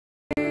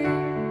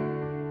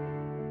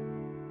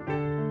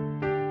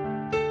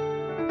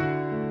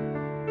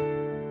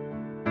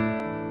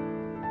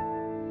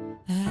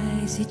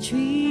see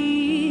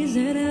trees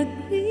that are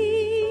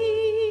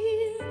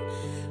green,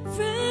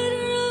 red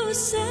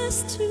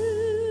roses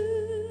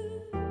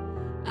too.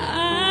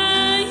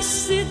 I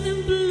see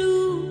them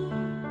bloom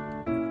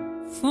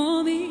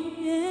for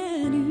me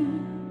and you,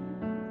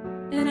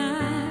 and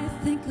I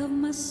think of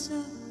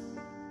myself.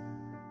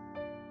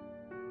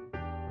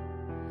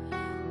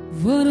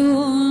 What a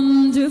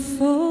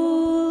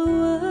wonderful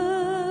world.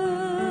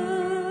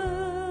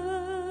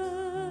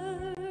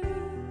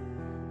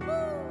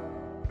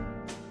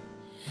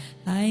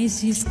 I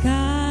see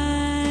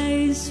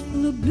skies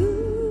full of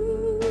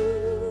blue,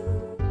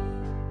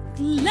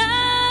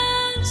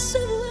 clouds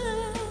of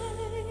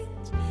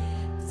white,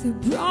 the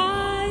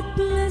bright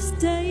blessed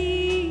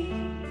day,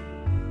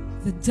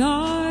 the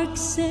dark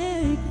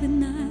sacred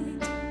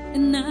night,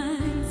 and I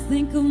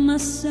think of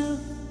myself.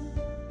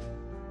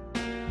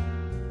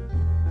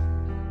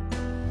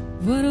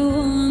 What a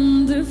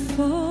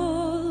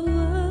wonderful world.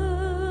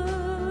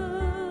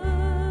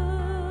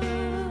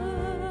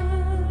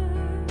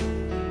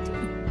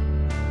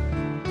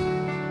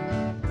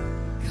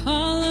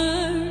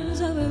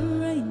 Colors of a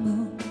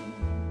rainbow,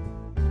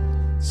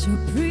 so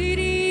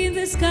pretty in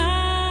the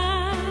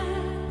sky,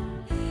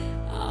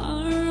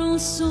 are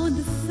also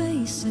on the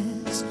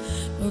faces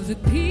of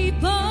the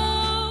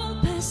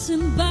people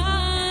passing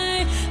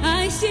by.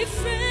 I see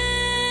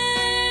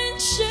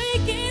friends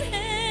shaking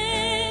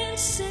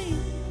hands,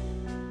 saying,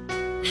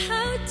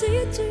 how do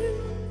you do?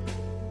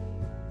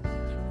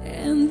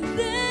 And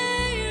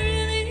they're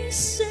really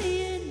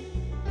saying,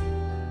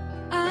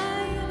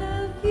 I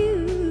love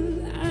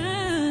you.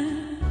 I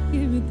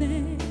hear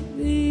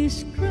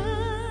babies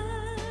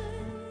cry,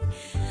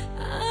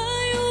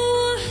 I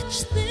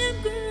watch them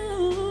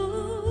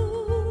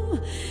grow.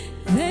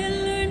 They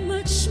learn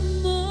much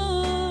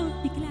more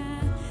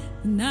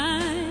than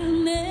I'll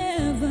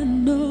never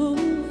know.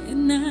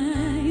 And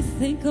I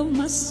think of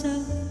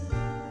myself.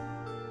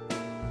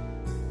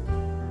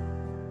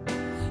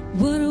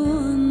 What a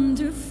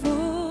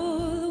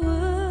wonderful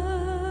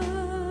world.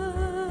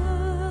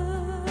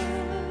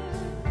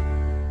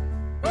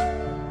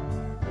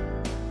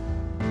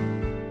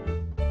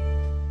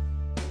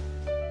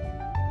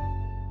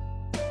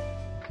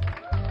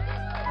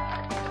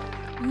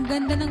 Ang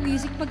ganda ng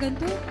music pag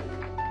ganito.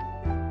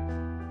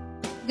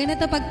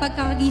 Ganito pag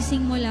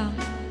pagkakagising mo lang.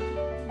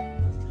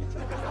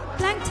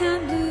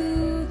 Plankton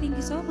Blue, thank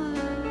you so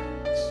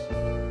much.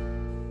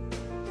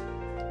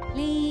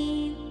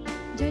 Lane,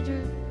 Jojo.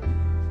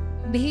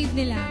 Behave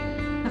nila.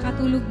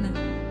 Nakatulog na.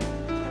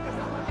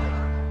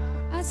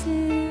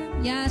 Asim.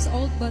 Yes,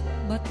 old but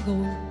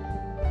gold.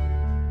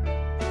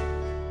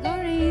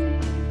 Lauren.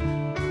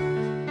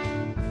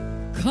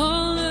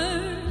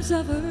 Colors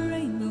of a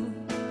rainbow,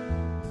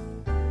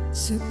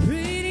 so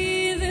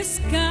pretty the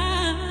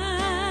sky,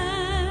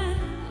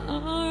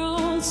 are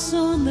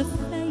also on the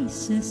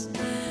faces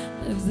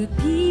of the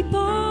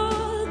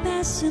people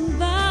passing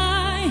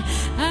by.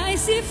 I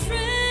see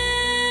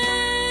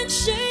friends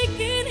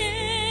shaking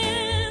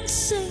hands,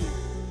 saying,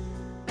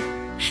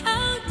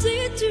 how do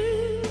you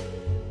do?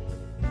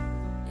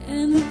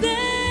 And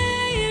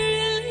they're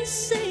really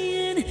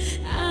saying,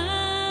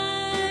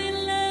 I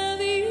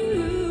love you.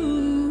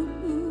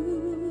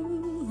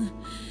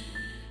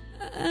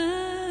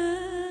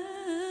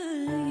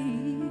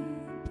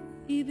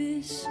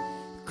 Babies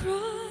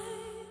cry,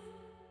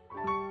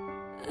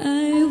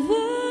 I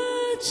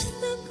watch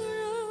them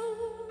grow.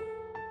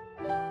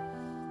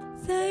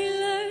 They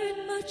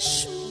learn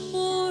much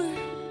more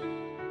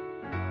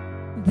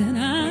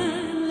than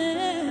I'll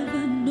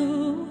ever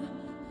know.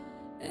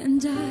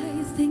 And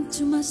I think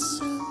to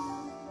myself,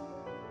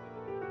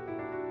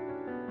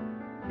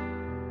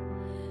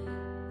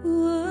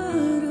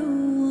 what a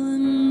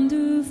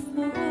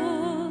wonderful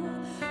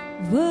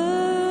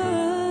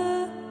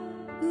world.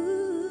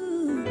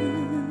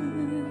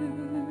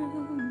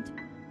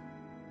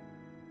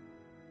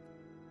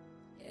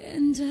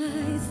 And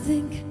I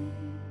think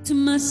to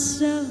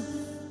myself,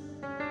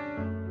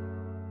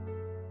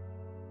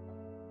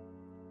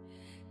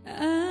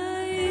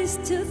 I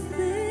still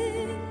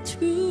think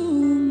to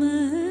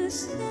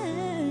myself,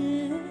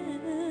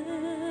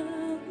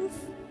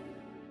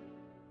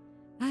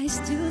 I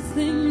still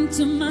think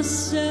to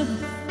myself,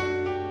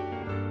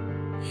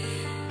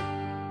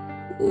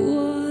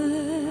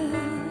 what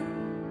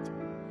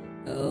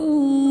a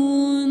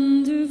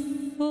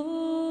wonderful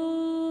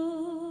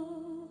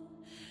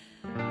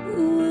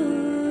world.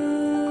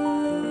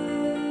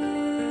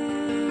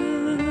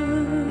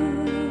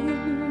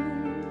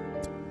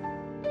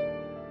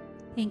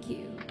 Thank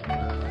you.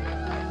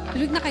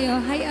 Tulog na kayo.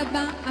 Hi,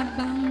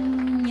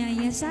 abang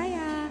nyaya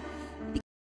saya.